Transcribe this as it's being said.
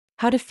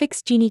How to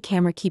fix Geenie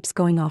camera keeps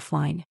going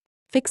offline.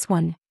 Fix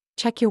 1.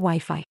 Check your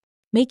Wi-Fi.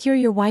 Make sure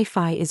your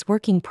Wi-Fi is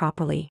working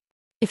properly.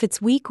 If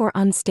it's weak or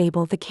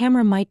unstable, the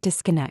camera might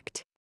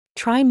disconnect.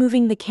 Try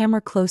moving the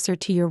camera closer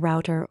to your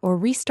router or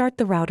restart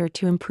the router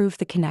to improve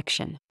the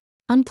connection.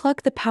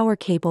 Unplug the power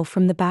cable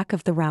from the back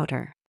of the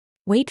router.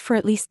 Wait for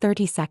at least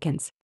 30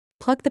 seconds.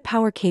 Plug the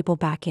power cable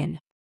back in.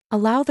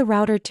 Allow the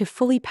router to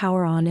fully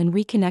power on and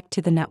reconnect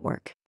to the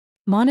network.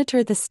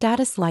 Monitor the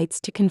status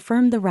lights to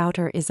confirm the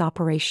router is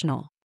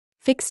operational.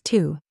 Fix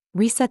 2.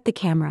 Reset the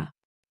camera.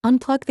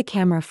 Unplug the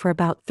camera for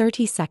about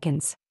 30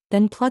 seconds,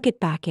 then plug it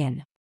back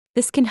in.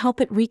 This can help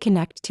it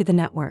reconnect to the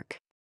network.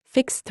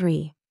 Fix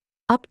 3.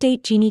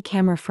 Update Geenie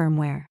camera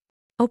firmware.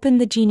 Open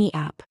the Geenie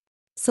app.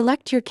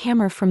 Select your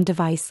camera from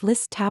device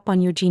list. Tap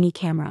on your Geenie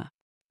camera.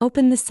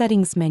 Open the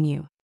settings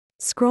menu.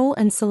 Scroll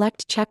and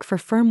select check for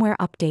firmware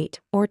update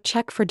or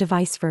check for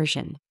device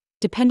version,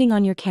 depending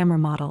on your camera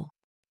model.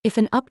 If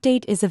an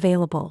update is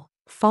available,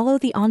 follow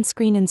the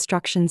on-screen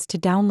instructions to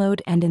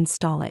download and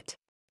install it.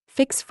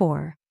 Fix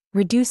 4.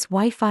 Reduce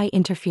Wi-Fi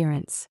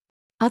interference.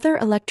 Other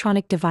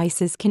electronic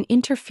devices can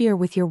interfere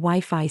with your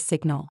Wi-Fi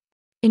signal.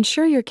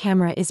 Ensure your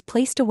camera is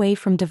placed away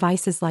from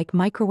devices like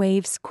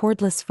microwaves,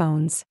 cordless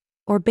phones,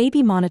 or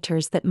baby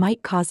monitors that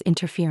might cause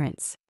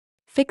interference.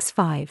 Fix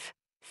 5.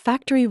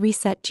 Factory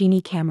reset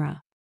Geenie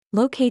camera.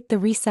 Locate the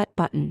reset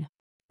button.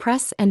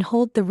 Press and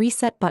hold the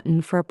reset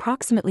button for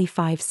approximately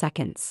 5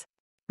 seconds.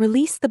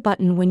 Release the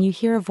button when you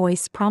hear a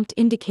voice prompt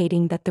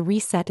indicating that the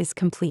reset is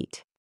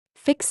complete.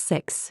 Fix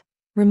 6.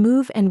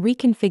 Remove and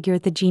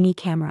reconfigure the Geenie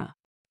camera.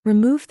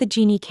 Remove the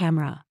Geenie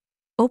camera.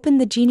 Open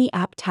the Geenie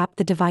app. Tap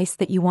the device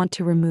that you want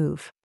to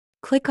remove.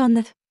 Click on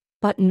the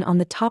button on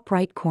the top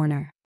right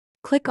corner.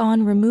 Click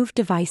on Remove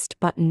Device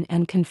button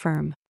and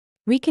confirm.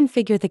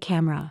 Reconfigure the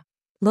camera.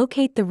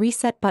 Locate the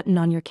reset button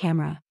on your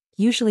camera,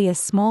 usually a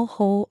small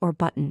hole or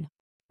button.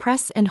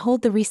 Press and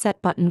hold the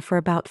reset button for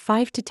about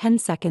 5 to 10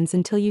 seconds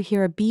until you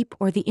hear a beep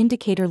or the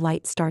indicator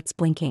light starts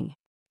blinking.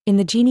 In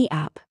the Geenie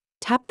app,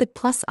 tap the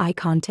plus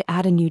icon to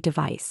add a new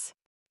device.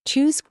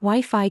 Choose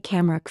Wi-Fi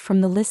camera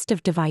from the list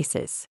of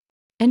devices.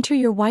 Enter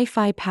your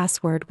Wi-Fi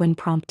password when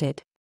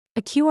prompted.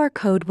 A QR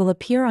code will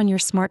appear on your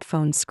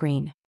smartphone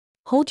screen.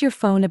 Hold your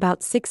phone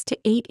about 6 to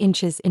 8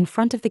 inches in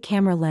front of the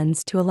camera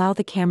lens to allow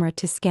the camera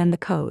to scan the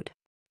code.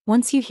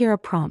 Once you hear a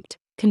prompt,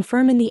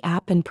 confirm in the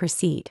app and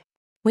proceed.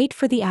 Wait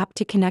for the app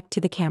to connect to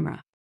the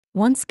camera.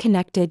 Once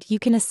connected, you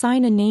can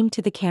assign a name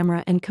to the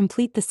camera and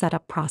complete the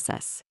setup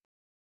process.